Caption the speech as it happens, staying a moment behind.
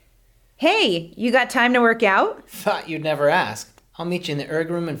Hey, you got time to work out? Thought you'd never ask. I'll meet you in the erg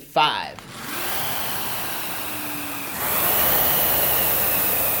room in 5.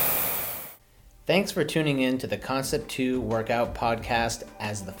 Thanks for tuning in to the Concept 2 workout podcast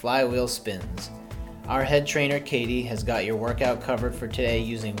as the flywheel spins. Our head trainer Katie has got your workout covered for today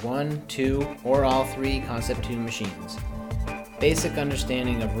using 1, 2, or all 3 Concept 2 machines. Basic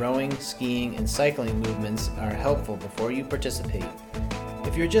understanding of rowing, skiing, and cycling movements are helpful before you participate.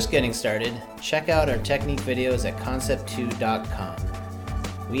 If you're just getting started, check out our technique videos at concept2.com.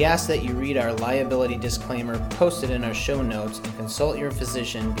 We ask that you read our liability disclaimer posted in our show notes and consult your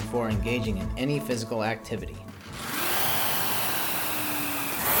physician before engaging in any physical activity.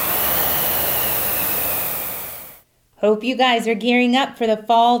 Hope you guys are gearing up for the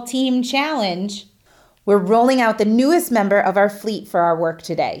fall team challenge. We're rolling out the newest member of our fleet for our work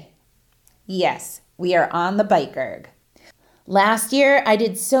today. Yes, we are on the BikeErg. Last year, I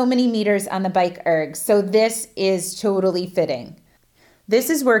did so many meters on the BikeErg, so this is totally fitting. This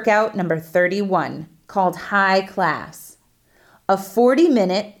is workout number 31, called High Class. A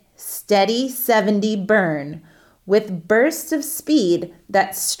 40-minute, steady 70 burn with bursts of speed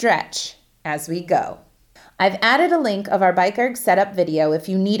that stretch as we go. I've added a link of our BikeErg setup video if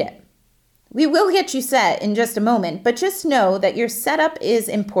you need it. We will get you set in just a moment, but just know that your setup is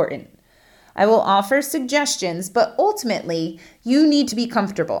important. I will offer suggestions, but ultimately, you need to be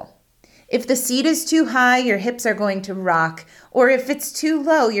comfortable. If the seat is too high, your hips are going to rock, or if it's too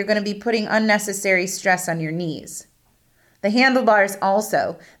low, you're going to be putting unnecessary stress on your knees. The handlebars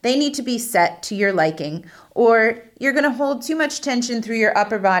also, they need to be set to your liking, or you're going to hold too much tension through your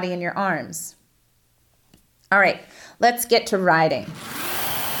upper body and your arms. All right, let's get to riding.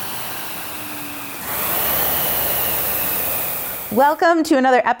 Welcome to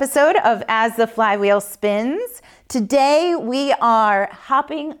another episode of As the Flywheel Spins. Today we are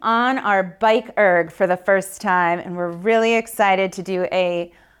hopping on our BikeErg for the first time, and we're really excited to do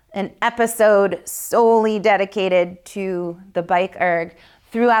an episode solely dedicated to the BikeErg.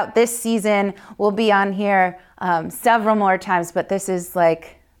 Throughout this season, we'll be on here several more times, but this is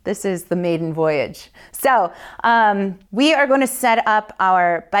the maiden voyage. So we are going to set up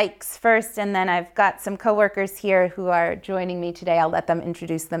our bikes first, and then I've got some coworkers here who are joining me today. I'll let them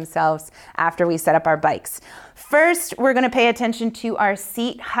introduce themselves after we set up our bikes. First, we're going to pay attention to our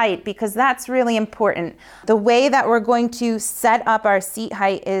seat height because that's really important. The way that we're going to set up our seat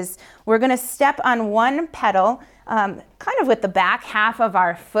height is we're going to step on one pedal kind of with the back half of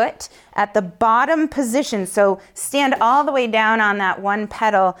our foot at the bottom position. So stand all the way down on that one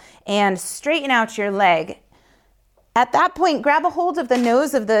pedal and straighten out your leg. At that point, grab a hold of the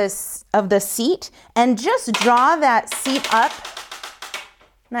nose of the seat and just draw that seat up,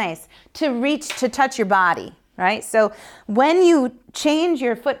 nice, to touch your body, right? So when you change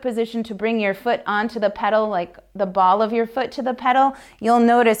your foot position to bring your foot onto the pedal, like the ball of your foot to the pedal, you'll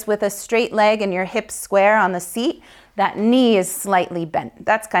notice with a straight leg and your hips square on the seat, that knee is slightly bent.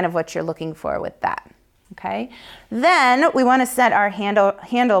 That's kind of what you're looking for with that, okay? Then we want to set our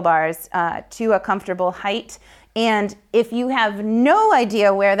handlebars to a comfortable height. And if you have no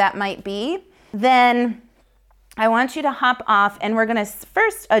idea where that might be, then I want you to hop off, and we're going to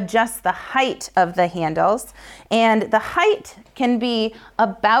first adjust the height of the handles. And the height can be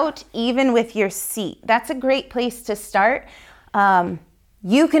about even with your seat. That's a great place to start.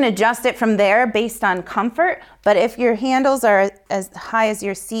 You can adjust it from there based on comfort, but if your handles are as high as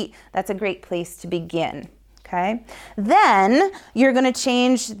your seat, that's a great place to begin, okay? Then you're going to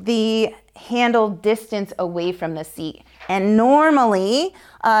change the handle distance away from the seat. And normally,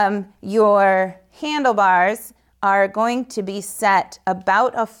 your handlebars are going to be set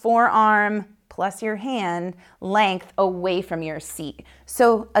about a forearm plus your hand length away from your seat.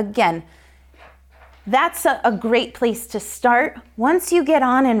 So again, that's a great place to start. Once you get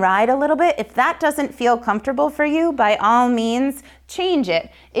on and ride a little bit, if that doesn't feel comfortable for you, by all means, change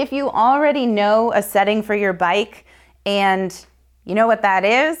it. If you already know a setting for your bike and you know what that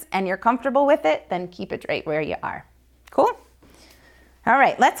is and you're comfortable with it, then keep it right where you are. Cool? All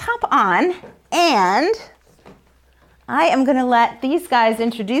right, let's hop on, and I am going to let these guys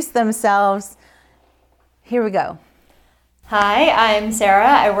introduce themselves. Here we go. Hi, I'm Sarah.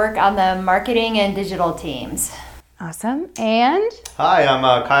 I work on the marketing and digital teams. Awesome. And? Hi, I'm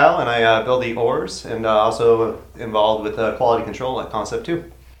Kyle, and I build the oars and also involved with quality control at Concept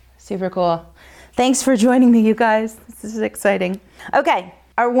 2. Super cool. Thanks for joining me, you guys. This is exciting. Okay,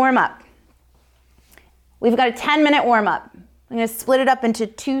 our warm-up. We've got a 10-minute warm-up. I'm going to split it up into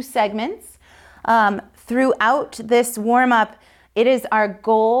 2 segments. Throughout this warm-up, it is our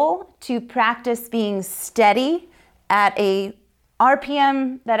goal to practice being steady at a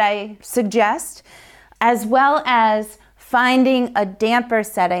RPM that I suggest, as well as finding a damper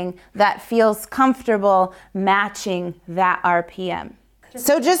setting that feels comfortable matching that RPM.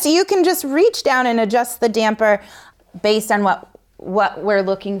 So you can just reach down and adjust the damper based on what we're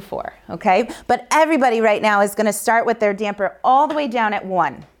looking for, okay? But everybody right now is gonna start with their damper all the way down at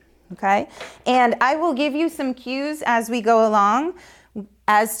 1, okay? And I will give you some cues as we go along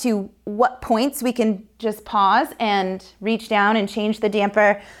as to what points we can just pause and reach down and change the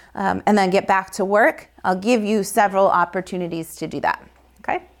damper and then get back to work. I'll give you several opportunities to do that,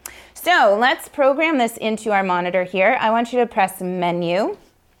 okay? So let's program this into our monitor here. I want you to press menu.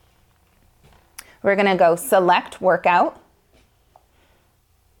 We're gonna go select workout,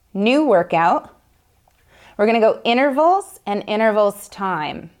 new workout. We're gonna go intervals and intervals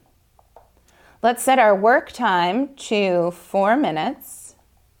time. Let's set our work time to 4 minutes.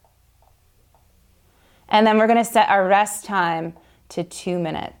 And then we're gonna set our rest time to 2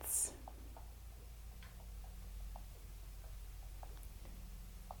 minutes.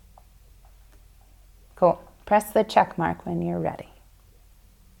 Cool. Press the check mark when you're ready.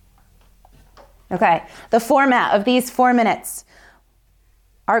 Okay, the format of these 4 minutes.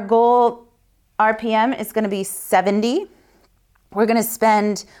 Our goal RPM is gonna be 70. We're gonna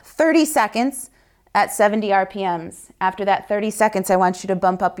spend 30 seconds at 70 RPMs. After that 30 seconds, I want you to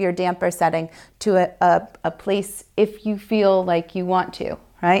bump up your damper setting to a place if you feel like you want to,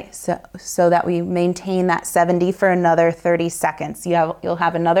 right? So that we maintain that 70 for another 30 seconds. You'll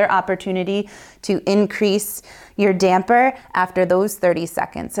have another opportunity to increase your damper after those 30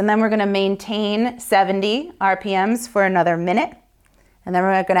 seconds. And then we're gonna maintain 70 RPMs for another minute. And then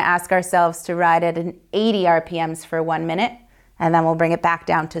we're gonna ask ourselves to ride at an 80 RPMs for 1 minute. And then we'll bring it back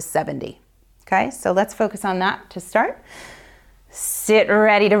down to 70. Okay, so let's focus on that to start. Sit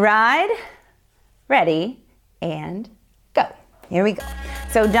ready to ride. Ready, and go. Here we go.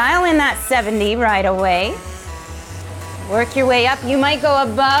 So dial in that 70 right away. Work your way up. You might go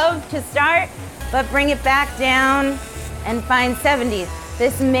above to start, but bring it back down and find 70.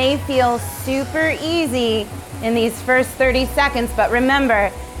 This may feel super easy in these first 30 seconds, but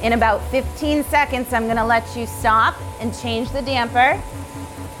remember, in about 15 seconds, I'm gonna let you stop and change the damper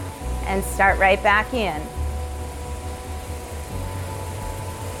and start right back in.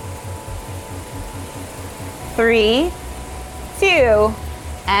 Three, 2,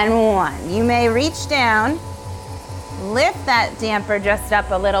 and 1. You may reach down, lift that damper just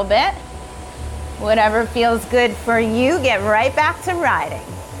up a little bit. Whatever feels good for you, get right back to riding.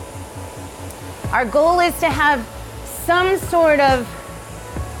 Our goal is to have some sort of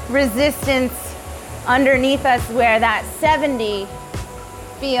resistance underneath us where that 70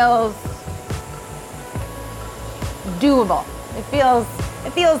 feels doable. It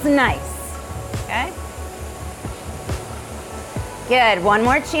feels nice, okay? Good, one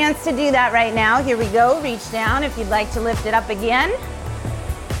more chance to do that right now. Here we go, reach down if you'd like to lift it up again.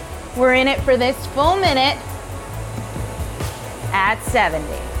 We're in it for this full minute at 70.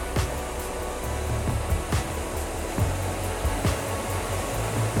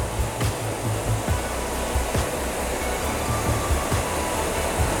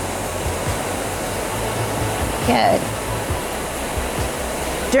 Good.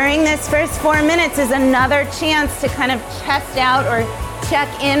 During this first 4 minutes is another chance to kind of test out or check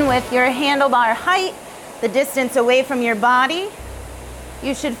in with your handlebar height, the distance away from your body.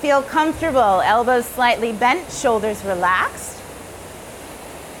 You should feel comfortable, elbows slightly bent, shoulders relaxed.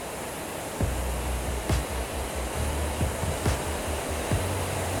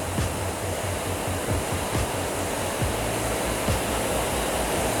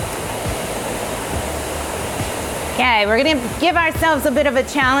 Okay, we're gonna give ourselves a bit of a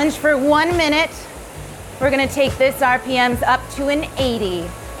challenge for 1 minute. We're gonna take this RPMs up to an 80.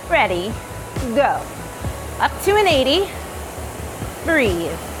 Ready, go. Up to an 80,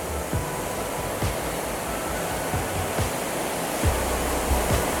 breathe.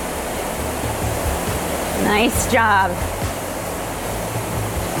 Nice job.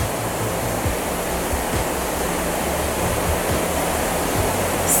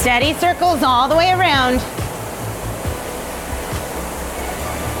 Steady circles all the way around.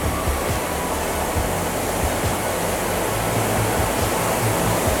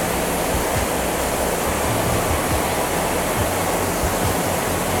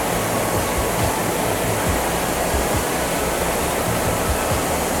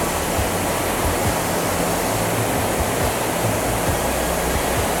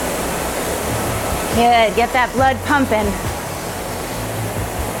 Good, get that blood pumping.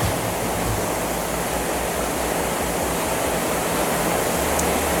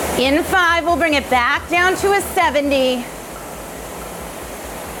 In 5, we'll bring it back down to a 70.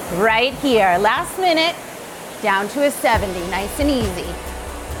 right here. Last minute, down to a 70, nice and easy.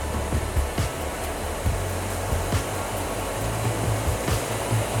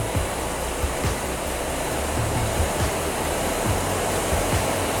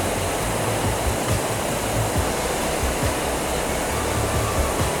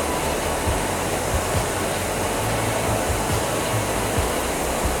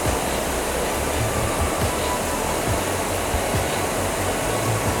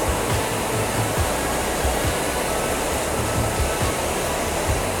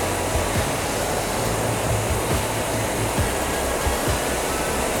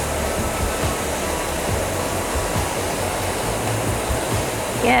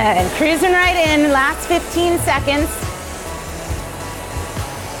 Good, cruising right in, last 15 seconds.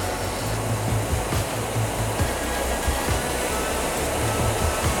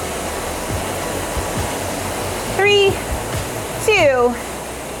 Three, two,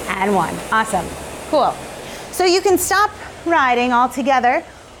 and one. Awesome, cool. So you can stop riding altogether,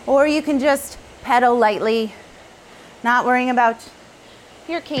 or you can just pedal lightly, not worrying about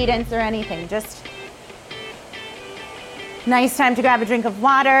your cadence or anything, just nice time to grab a drink of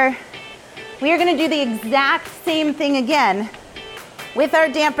water. We are gonna do the exact same thing again with our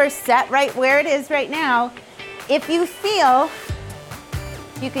damper set right where it is right now. If you feel,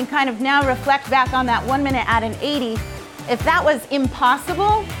 you can kind of now reflect back on that 1 minute at an 80. If that was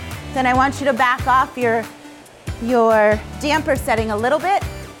impossible, then I want you to back off your damper setting a little bit.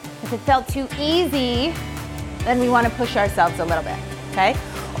 If it felt too easy, then we wanna push ourselves a little bit, okay?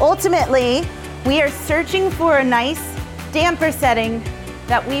 Ultimately, we are searching for a nice damper setting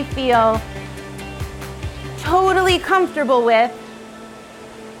that we feel totally comfortable with,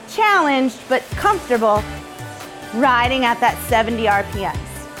 challenged but comfortable riding at that 70 RPMs.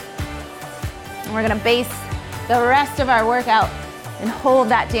 And we're gonna base the rest of our workout and hold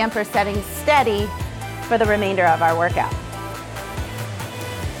that damper setting steady for the remainder of our workout.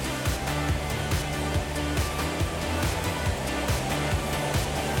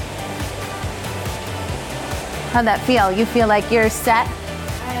 How'd that feel? You feel like you're set?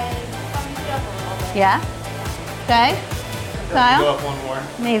 I pumped it up a little bit. Yeah? Okay. Kyle? Go up one more.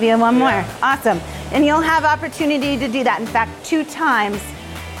 Maybe one more. Yeah. Awesome. And you'll have opportunity to do that. In fact, 2 times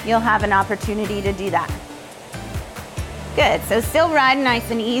you'll have an opportunity to do that. Good. So still riding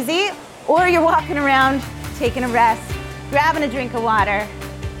nice and easy, or you're walking around, taking a rest, grabbing a drink of water.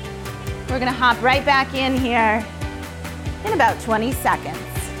 We're gonna hop right back in here in about 20 seconds.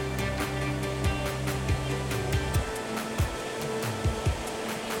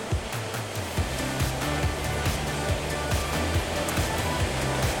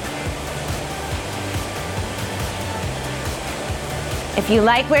 If you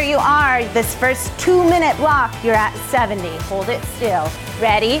like where you are, this first 2-minute block, you're at 70. Hold it still.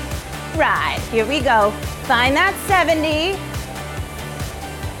 Ready? Ride. Here we go. Find that 70.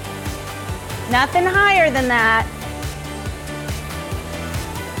 Nothing higher than that.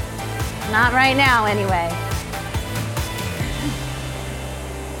 Not right now, anyway.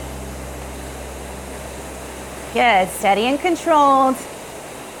 Good. Steady and controlled.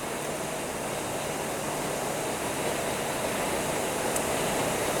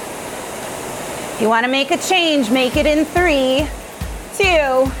 If you want to make a change, make it in 3,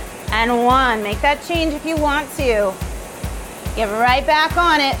 2, and 1. Make that change if you want to. Get right back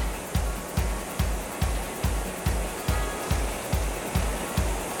on it.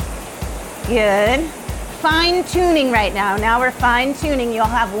 Good. Fine tuning right now. Now we're fine tuning. You'll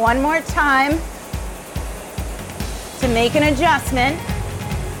have one more time to make an adjustment.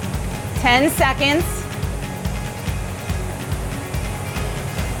 10 seconds.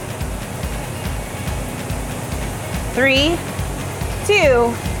 3, 2,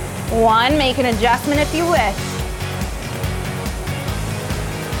 1. Make an adjustment if you wish.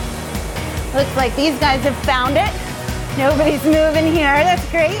 Looks like these guys have found it. Nobody's moving here. That's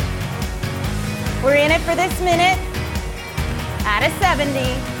great. We're in it for this minute at a 70.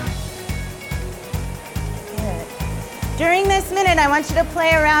 Good. During this minute, I want you to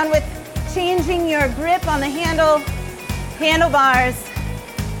play around with changing your grip on the handlebars.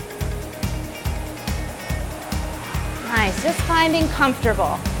 Nice, just finding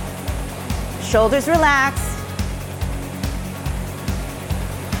comfortable. Shoulders relaxed.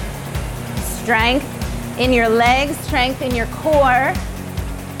 Strength in your legs, strength in your core.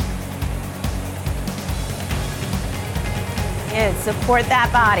 Good, support that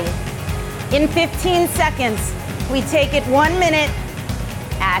body. In 15 seconds, we take it 1 minute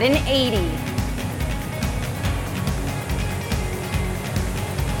at an 80.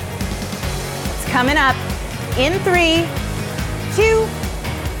 It's coming up in 3, 2,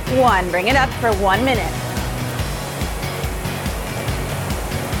 1. Bring it up for 1 minute.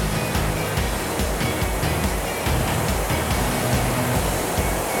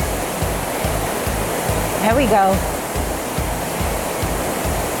 There we go.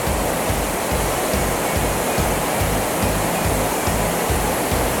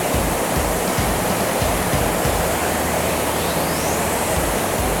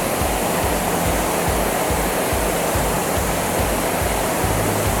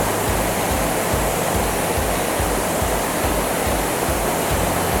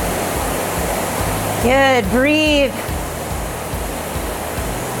 Good, breathe.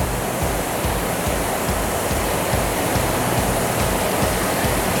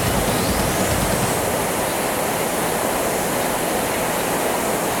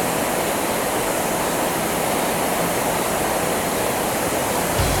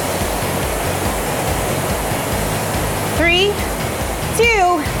 Three,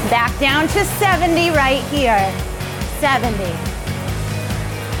 2, back down to 70 right here. 70.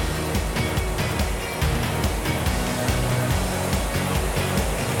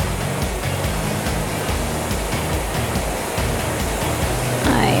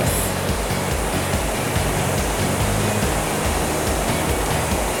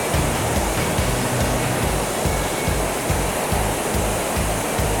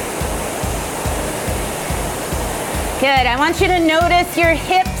 Good, I want you to notice your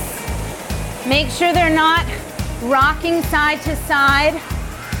hips. Make sure they're not rocking side to side.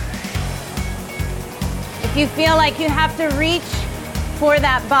 If you feel like you have to reach for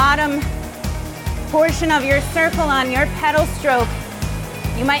that bottom portion of your circle on your pedal stroke,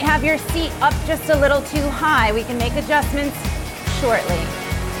 you might have your seat up just a little too high. We can make adjustments shortly.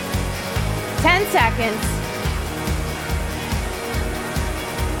 10 seconds.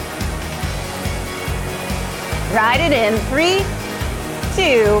 Ride it in, 3,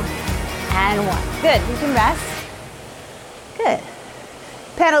 2, and 1. Good, you can rest. Good.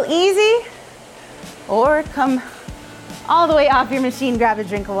 Pedal easy, or come all the way off your machine, grab a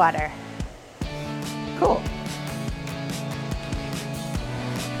drink of water. Cool.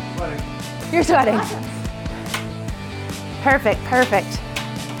 Sweating. You're sweating. Perfect, perfect.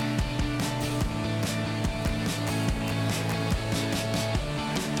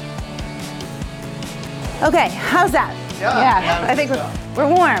 Okay, how's that? Yeah, I think we're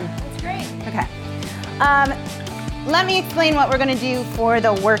warm. That's great. Okay. Let me explain what we're gonna do for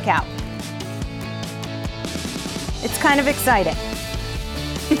the workout. It's kind of exciting,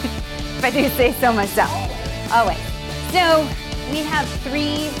 if I do say so myself. Always. So we have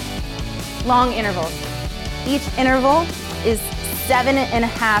 3 long intervals. Each interval is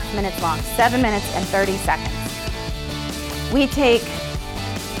 7.5 minutes long, 7 minutes and 30 seconds. We take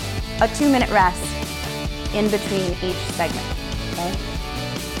a 2-minute rest in between each segment, okay?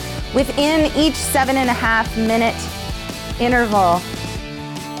 Within each 7.5 minute interval,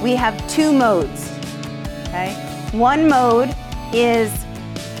 we have 2 modes, okay? One mode is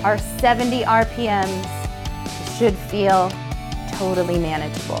our 70 RPMs. It should feel totally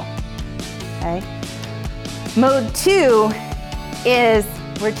manageable, okay? Mode 2 is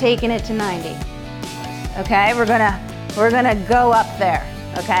we're taking it to 90, okay? We're gonna go up there,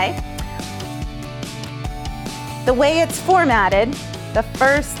 okay? The way it's formatted, the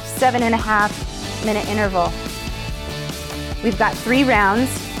first 7.5 minute interval, we've got 3 rounds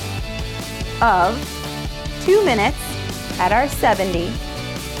of 2 minutes at our 70,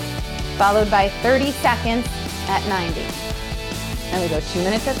 followed by 30 seconds at 90. And we go 2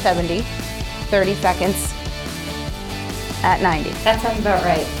 minutes at 70, 30 seconds at 90. That sounds about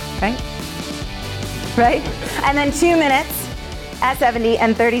right. Right? Right? And then 2 minutes at 70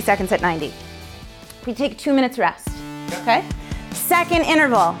 and 30 seconds at 90. We take 2 minutes rest, okay? Second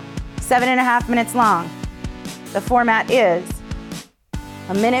interval, 7.5 minutes long. The format is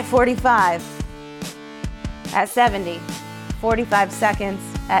 1:45 at 70, 45 seconds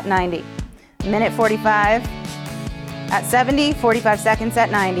at 90. 1:45 at 70, 45 seconds at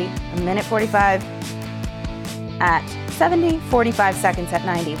 90. 1:45 at 70, 45 seconds at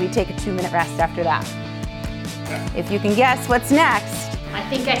 90. We take a 2-minute rest after that. If you can guess what's next, I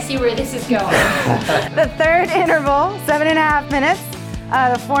think I see where this is going. the third interval, 7.5 minutes.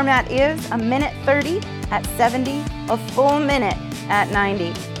 The format is 1:30 at 70, a full minute at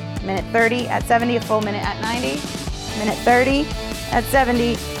 90. 1:30 at 70, a full minute at 90. 1:30 at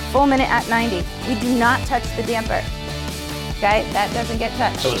 70, full minute at 90. We do not touch the damper. Okay, that doesn't get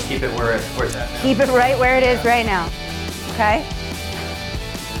touched. So let's keep it where it's at now. Keep it right where it is right now. Okay?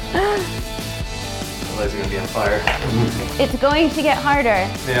 Otherwise, you're gonna be on fire. It's going to get harder.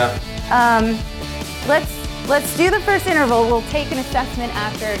 Yeah. Let's Let's do the first interval. We'll take an assessment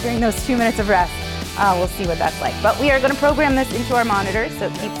after, during those 2 minutes of rest. We'll see what that's like. But we are going to program this into our monitor so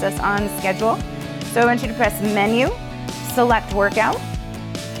it keeps us on schedule. So I want you to press menu, select workout,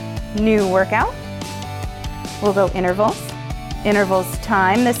 new workout. We'll go intervals. Intervals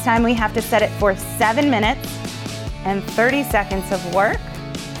time. This time we have to set it for 7 minutes and 30 seconds of work.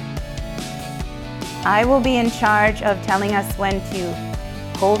 I will be in charge of telling us when to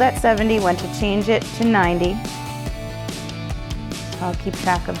hold at 70, when to change it to 90. I'll keep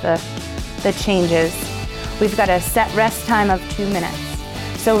track of the changes. We've got a set rest time of 2 minutes.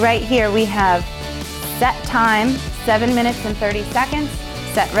 So right here we have set time, 7 minutes and 30 seconds,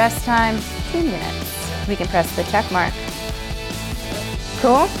 set rest time, 2 minutes. We can press the check mark.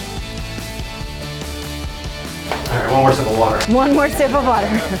 Cool? All right, one more sip of water. One more sip of water.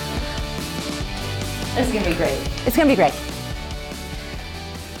 This is gonna be great. It's gonna be great.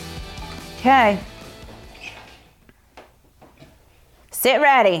 Okay. Sit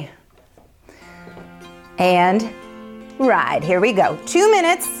ready. And ride. Here we go. 2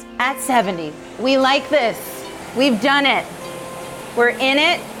 minutes at 70. We like this. We've done it. We're in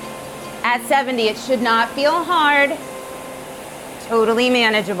it at 70. It should not feel hard. Totally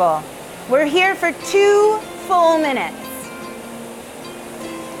manageable. We're here for 2 full minutes.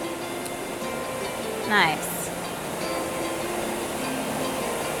 Nice.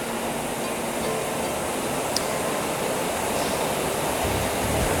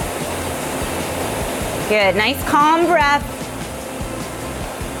 Good, nice calm breath.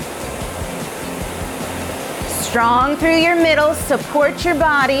 Strong through your middle, support your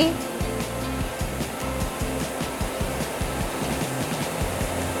body.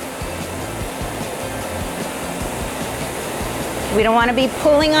 We don't want to be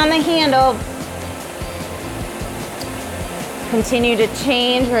pulling on the handle. Continue to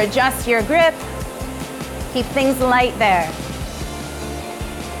change or adjust your grip. Keep things light there.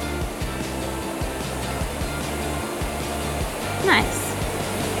 Nice.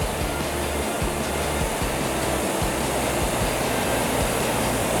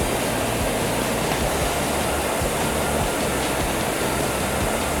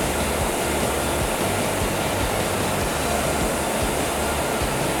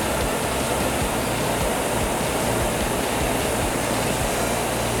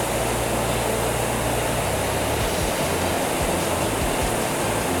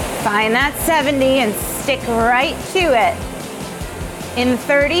 Find that 70 and stick right to it. In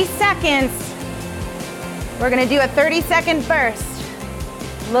 30 seconds, we're gonna do a 30-second burst,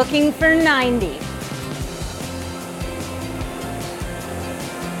 looking for 90.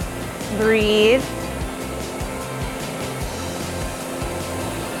 Breathe.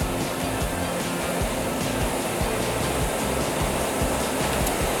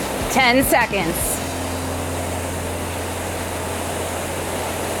 Ten seconds.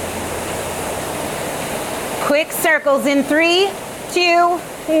 Quick circles in 3, 2,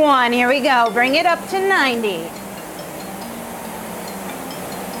 1. Here we go. Bring it up to 90.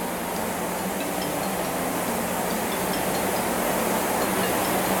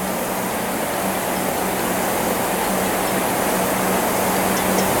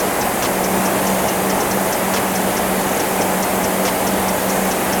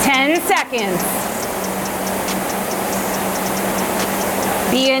 Seconds.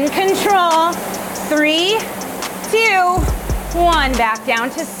 Be in control. 3, 2, 1. Back down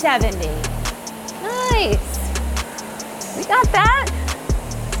to 70. Nice. We got that.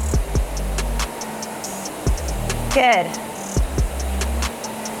 Good.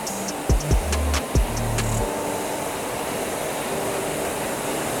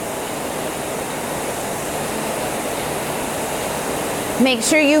 Make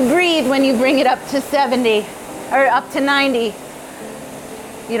sure you breathe when you bring it up to 70 or up to 90.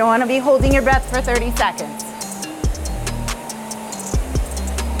 You don't want to be holding your breath for 30 seconds.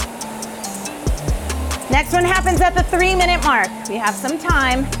 Next one happens at the 3-minute mark. We have some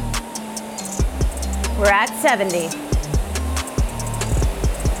time. We're at 70.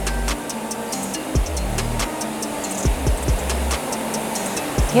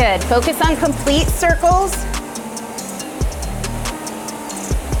 Good. Focus on complete circles.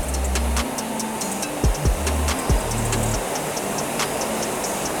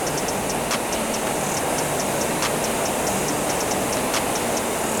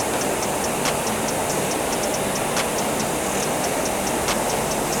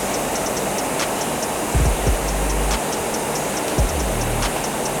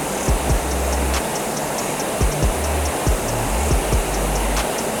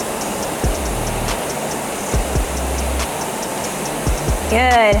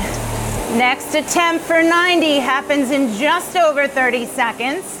 Good. Next Next attempt for 90 happens in just over 30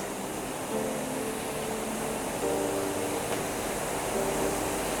 seconds.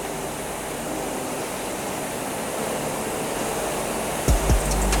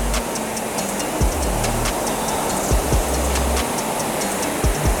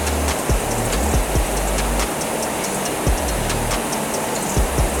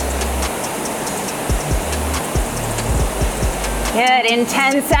 Good, in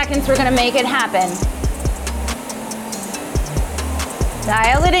 10 seconds, we're gonna make it happen.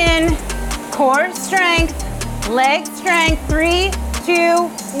 Dial it in, core strength, leg strength, 3, 2,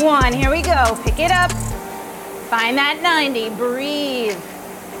 1. Here we go, pick it up, find that 90, breathe.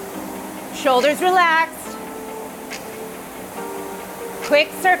 Shoulders relaxed.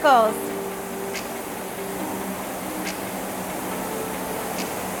 Quick circles.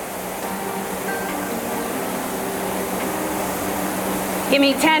 Give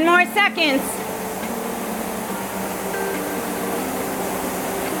me 10 more seconds.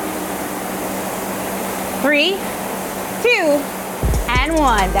 3, 2, and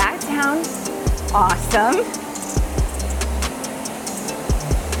 1. Back down. Awesome.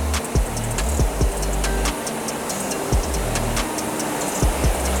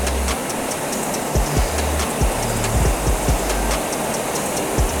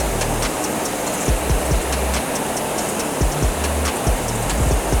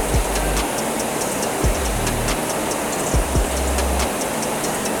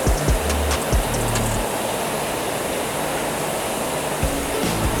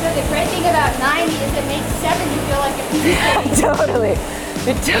 The great thing about 90 is it makes 70 feel like a piece of cake. Totally.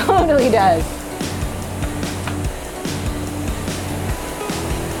 It totally does.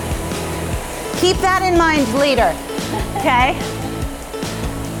 Keep that in mind later, okay?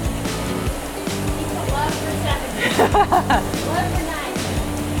 Love for 70. Love for 90.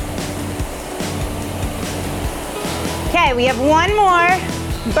 Okay, we have one more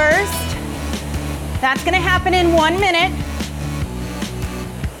burst. That's gonna happen in 1 minute.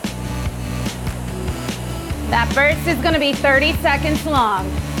 That burst is gonna be 30 seconds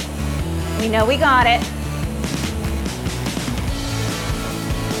long. We know we got it.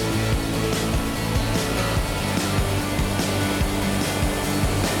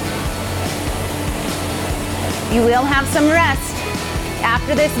 You will have some rest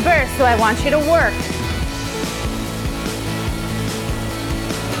after this burst, so I want you to work.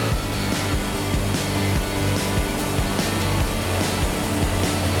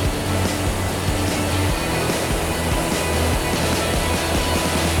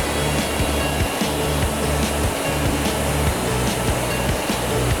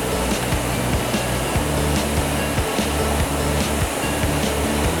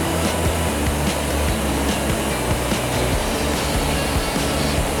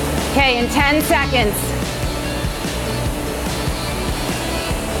 Okay, in 10 seconds.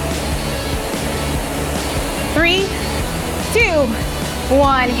 3, 2,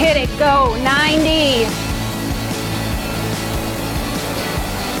 1, hit it, go, 90.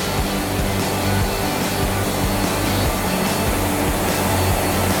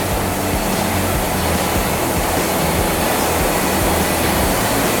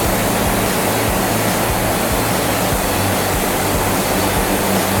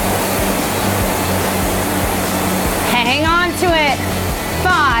 Hang on to it.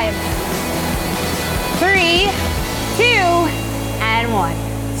 5, 3, 2, and 1.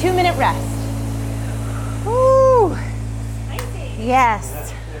 2-minute rest. Woo!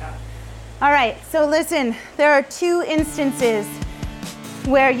 Yes. All right, so listen, there are 2 instances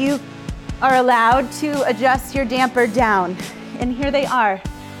where you are allowed to adjust your damper down. And here they are.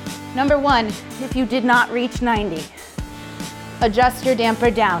 Number 1, if you did not reach 90, adjust your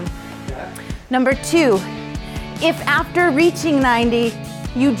damper down. Number 2, if after reaching 90,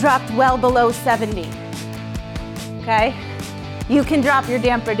 you dropped well below 70, okay? You can drop your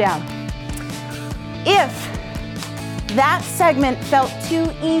damper down. If that segment felt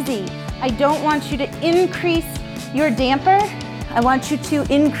too easy, I don't want you to increase your damper. I want you to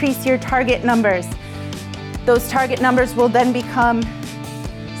increase your target numbers. Those target numbers will then become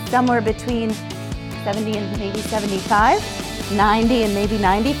somewhere between 70 and maybe 75, 90 and maybe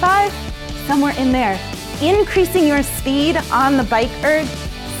 95, somewhere in there. Increasing your speed on the BikeErg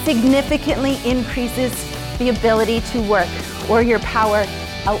significantly increases the ability to work or your power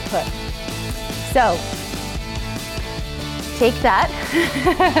output. So, take that.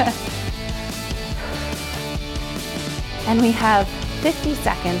 And we have 50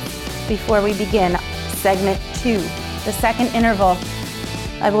 seconds before we begin segment 2, the second interval.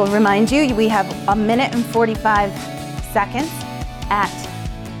 I will remind you, we have 1 minute and 45 seconds at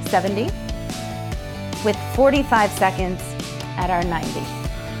 70. with 45 seconds at our 90.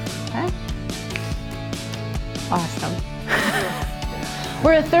 Okay? Awesome.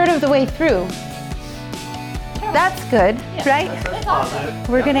 We're a third of the way through. That's good, right? That's awesome.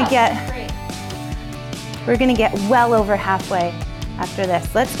 We're gonna get well over halfway after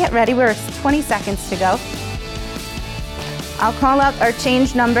this. Let's get ready. We're 20 seconds to go. I'll call out our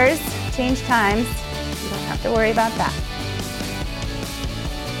change numbers, change times. You don't have to worry about that.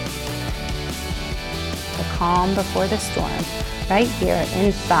 The calm before the storm, right here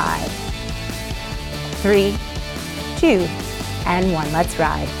in 5, 3, 2, and 1. Let's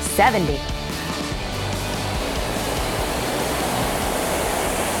ride. 70.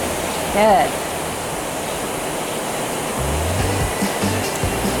 Good.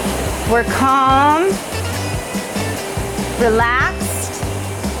 We're calm, relaxed,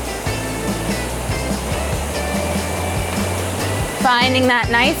 finding that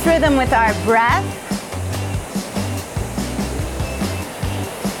nice rhythm with our breath.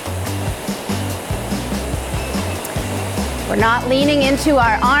 We're not leaning into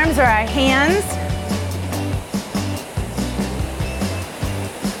our arms or our hands.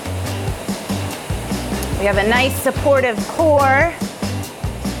 We have a nice supportive core.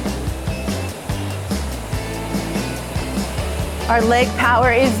 Our leg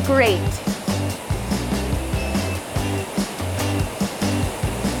power is great.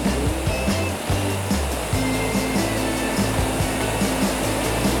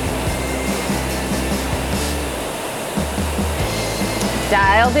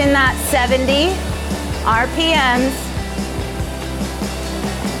 Dialed in that 70 RPMs.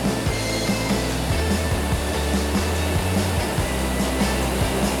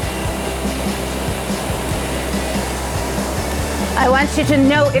 I want you to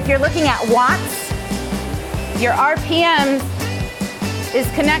note, if you're looking at watts, your RPMs is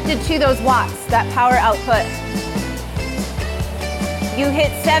connected to those watts, that power output. You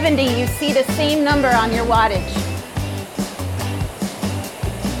hit 70, you see the same number on your wattage.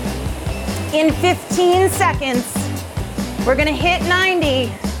 In 15 seconds, we're gonna hit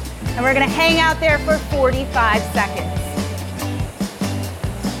 90, and we're gonna hang out there for 45 seconds.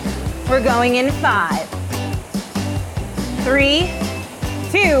 We're going in 5, 3,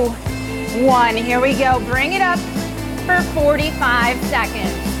 2, 1. Here we go. Bring it up for 45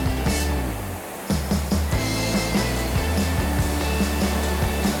 seconds.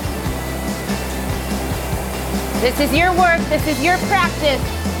 This is your work. This is your practice.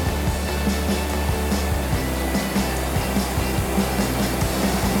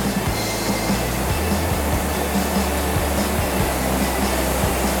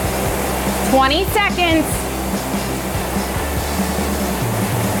 "20 seconds.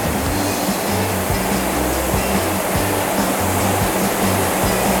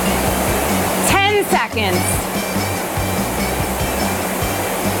 Seconds.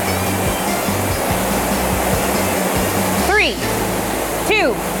 3,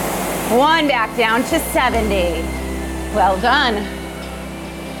 2, 1. Back down to 70. Well done.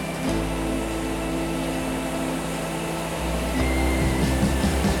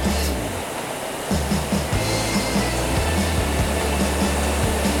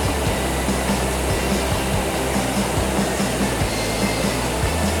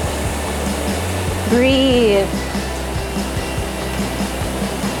 Breathe.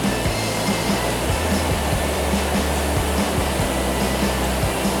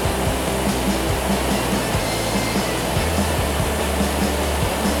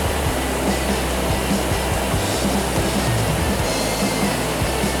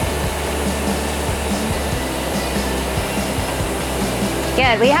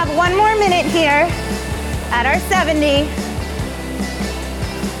 Good. We have 1 more minute here at our 70.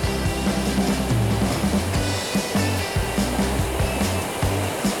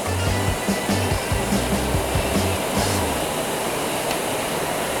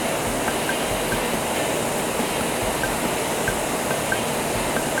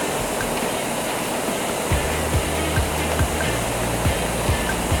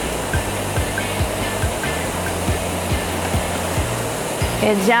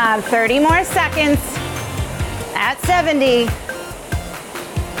 Good job. 30 more seconds at 70.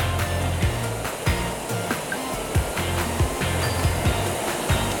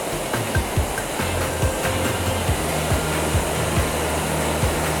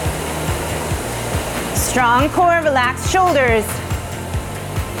 Strong core, relaxed shoulders.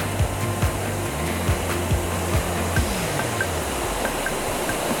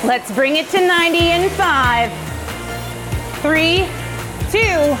 Let's bring it to 90 in 5, 3,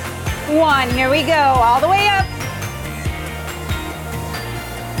 2, 1. Here we go. All the way up.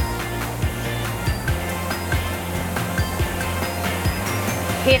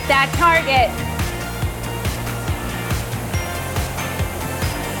 Hit that target.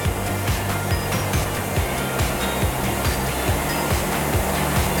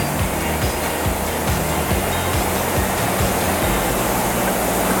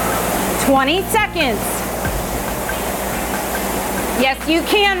 "20 seconds. Yes, you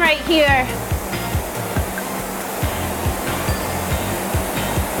can right here.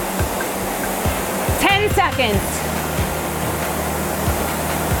 Seconds.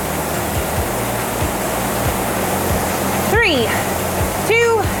 3,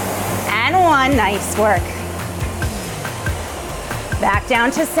 2, and 1. Nice work. Back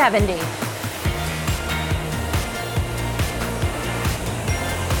down to 70.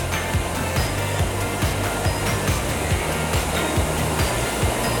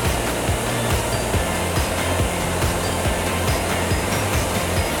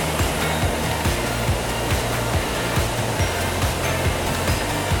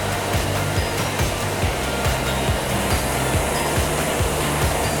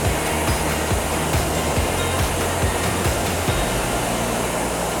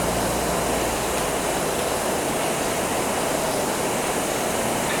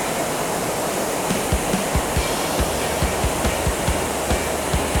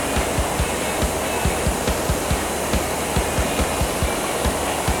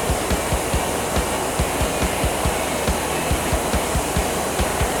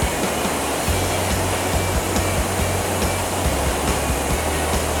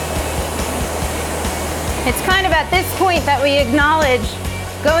 It's kind of at this point that we acknowledge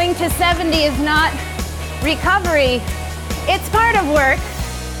going to 70 is not recovery. It's part of work.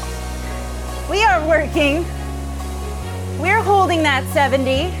 We are working. We're holding that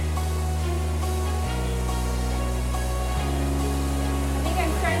 70. I think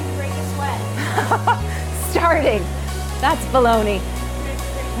I'm starting to break a sweat. Starting. That's baloney.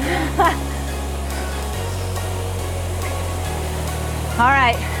 All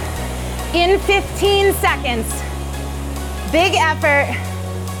right. In 15 seconds. Big effort.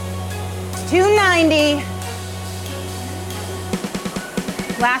 290.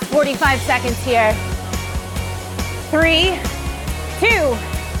 Last 45 seconds here. 3, 2,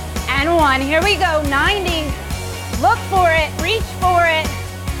 and 1. Here we go. 90. Look for it. Reach for it.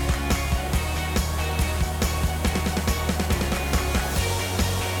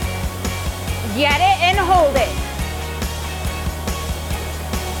 Get it and hold it.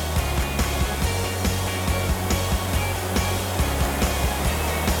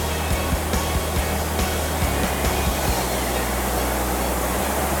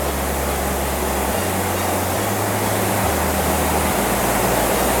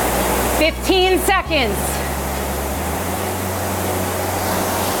 Fifteen seconds.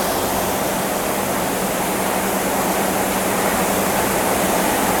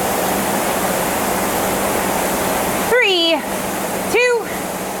 Three, 2,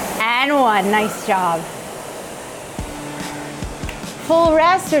 and 1. Nice job. Full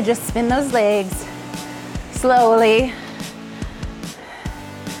rest or just spin those legs slowly.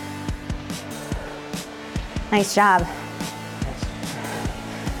 Nice job.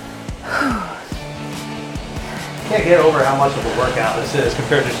 Can't get over how much of a workout this is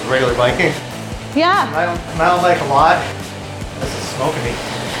compared to just regular biking. Yeah. I don't like a lot. This is smoking me.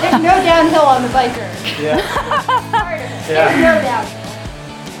 There's no downhill on the BikeErg. Yeah. There's no downhill.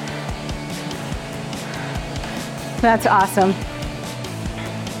 That's awesome.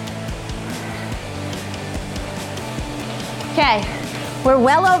 Okay, we're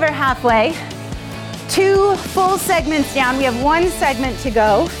well over halfway. 2 full segments down. We have 1 segment to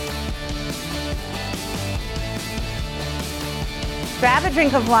go. Grab a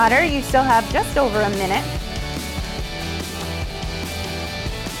drink of water. You still have just over a minute.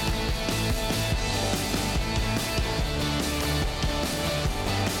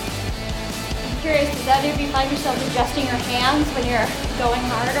 I'm curious, does that if you find yourself adjusting your hands when you're going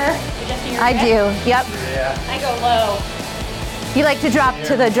harder? Adjusting your I grip? do, yep. Yeah. I go low. You like to drop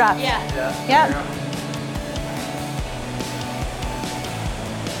to the drop. Yeah. Yep.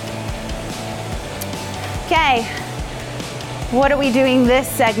 Okay, what are we doing this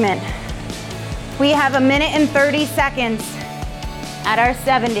segment? We have 1 minute and 30 seconds at our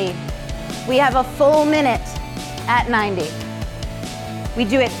 70. We have a full minute at 90. We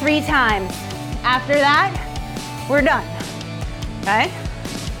do it 3 times. After that, we're done, okay?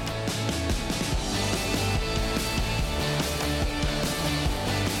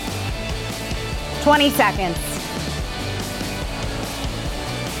 "20 seconds.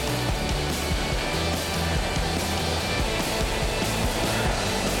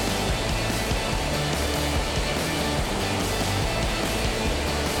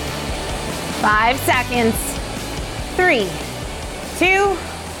 5 seconds. 3, 2,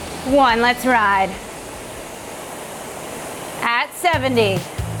 1. Let's ride. At 70.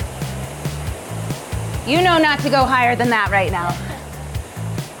 You know not to go higher than that right now.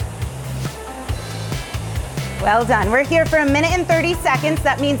 Well done. We're here for 1 minute and 30 seconds.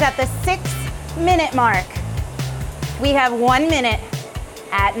 That means at the 6-minute mark, we have 1 minute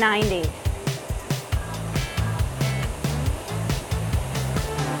at 90.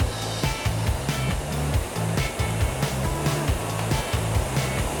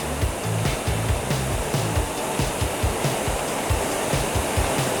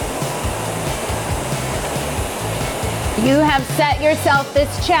 You have set yourself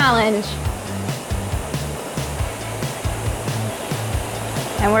this challenge.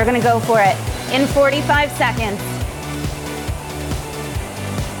 And we're gonna go for it in 45 seconds.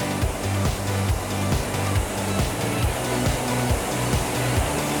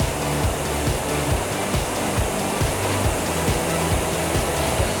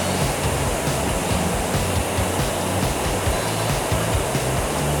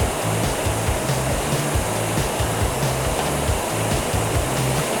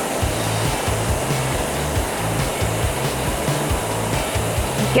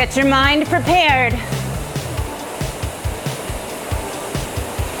 Get your mind prepared.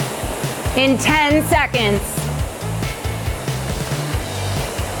 In 10 seconds.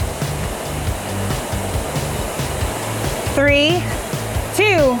 3,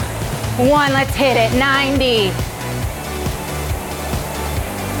 2, 1. Let's hit it. 90.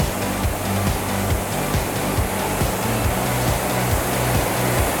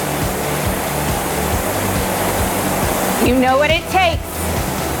 You know what it takes.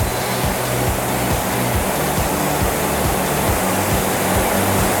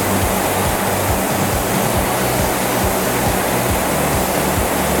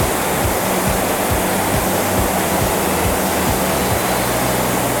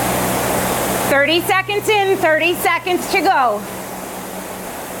 Seconds in, 30 seconds to go.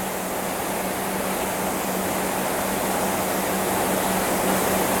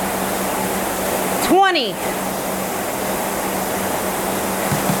 $20.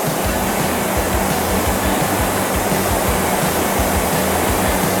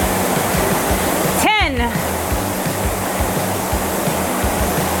 10.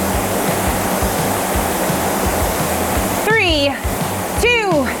 3,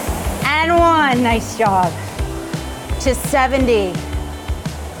 2, and 1. Nice job. To 70.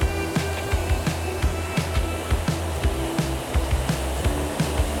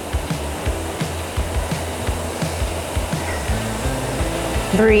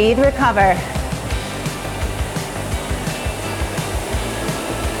 Breathe, recover.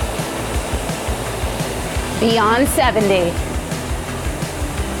 Beyond 70.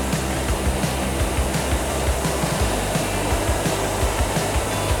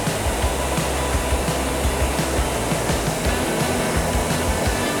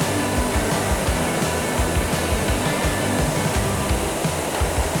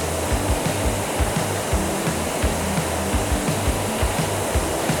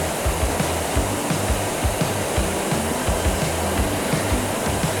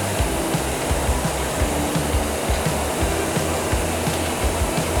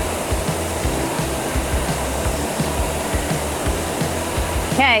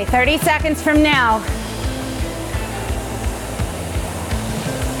 Okay, 30 seconds from now.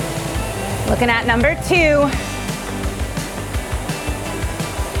 Looking at number 2.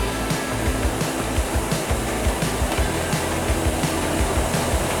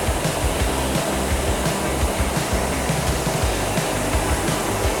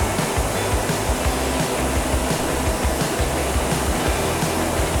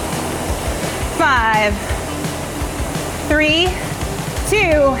 Five, 3, 2,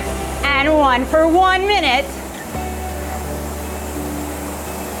 and 1 for 1 minute.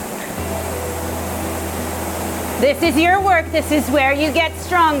 This is your work. This is where you get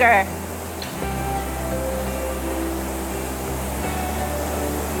stronger.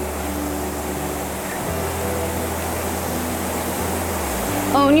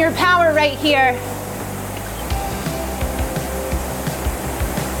 Own your power right here.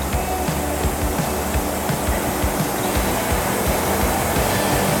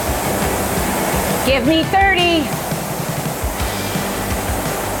 Give me 30.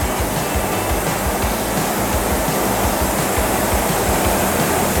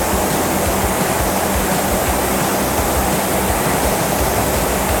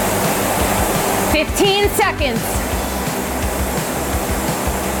 Fifteen seconds. 10.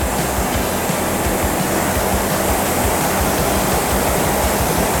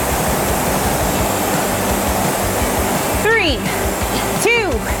 3,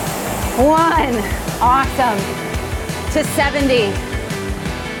 2, 1. Awesome. To 70.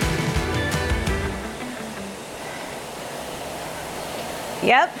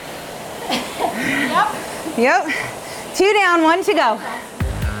 Yep. Yep. 2 down, 1 to go.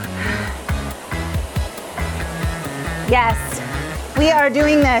 Yes, we are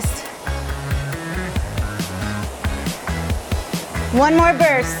doing this. 1 more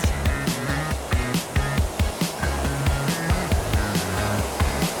burst.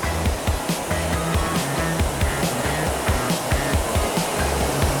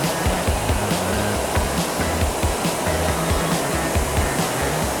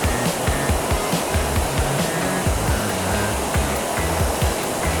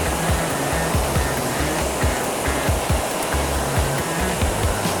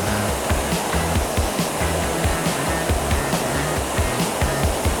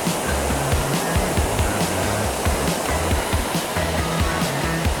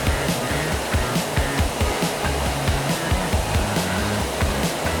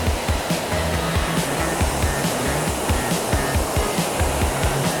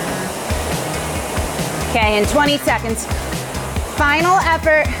 Okay, in 20 seconds. Final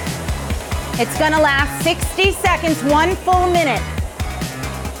effort. It's gonna last 60 seconds, 1 full minute.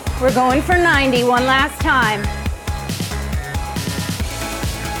 We're going for 90, 1 last time.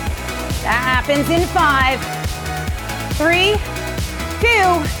 That happens in 5, 3,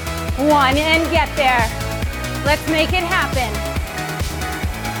 2, 1, and get there. Let's make it happen.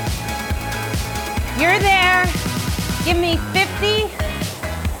 You're there. Give me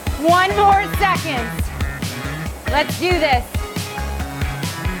 51 more seconds. Let's do this.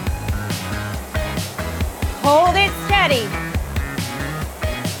 Hold it steady.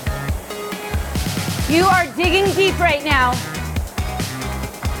 You are digging deep right now.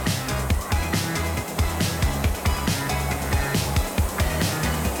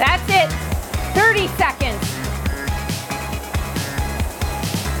 That's it. 30 seconds.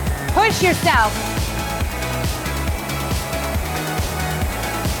 Push yourself.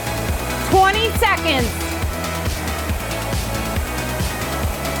 20 seconds.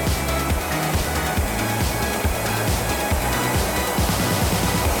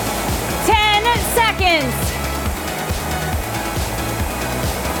 10 seconds.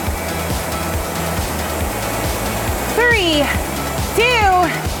 3, 2,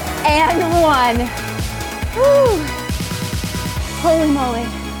 and 1. Woo. Holy moly.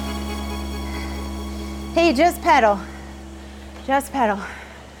 Hey, just pedal. Just pedal.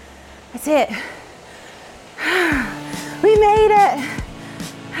 That's it. We made it.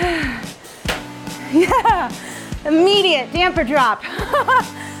 Yeah. Immediate damper drop.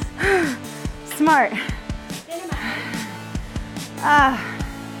 Smart.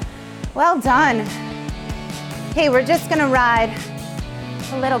 Well done. Hey, we're just gonna ride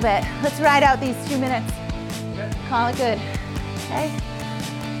a little bit. Let's ride out these 2 minutes. Call it good. Okay?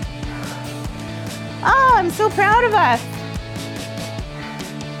 Oh, I'm so proud of us.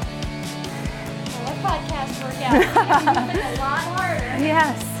 Podcast workout. It's a lot harder.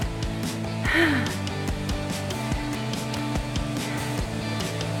 Yes.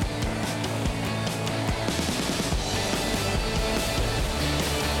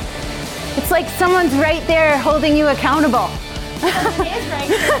 It's like someone's right there holding you accountable. It is right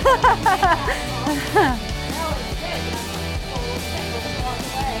here.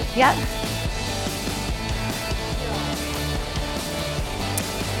 Yep.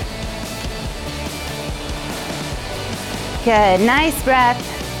 Good, nice breath.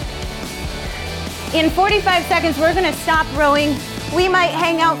 In 45 seconds, we're gonna stop rowing. We might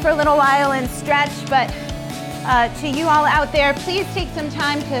hang out for a little while and stretch, but to you all out there, please take some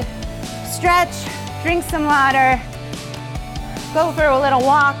time to stretch, drink some water, go for a little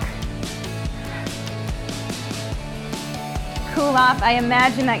walk, cool off. I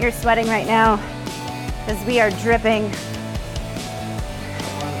imagine that you're sweating right now because we are dripping.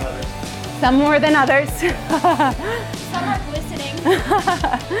 Some more than others. Some are glistening.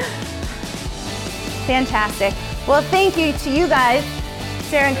 Fantastic. Well, thank you to you guys,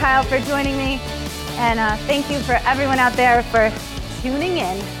 Sarah and Kyle, for joining me. And thank you for everyone out there for tuning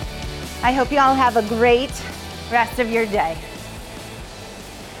in. I hope you all have a great rest of your day.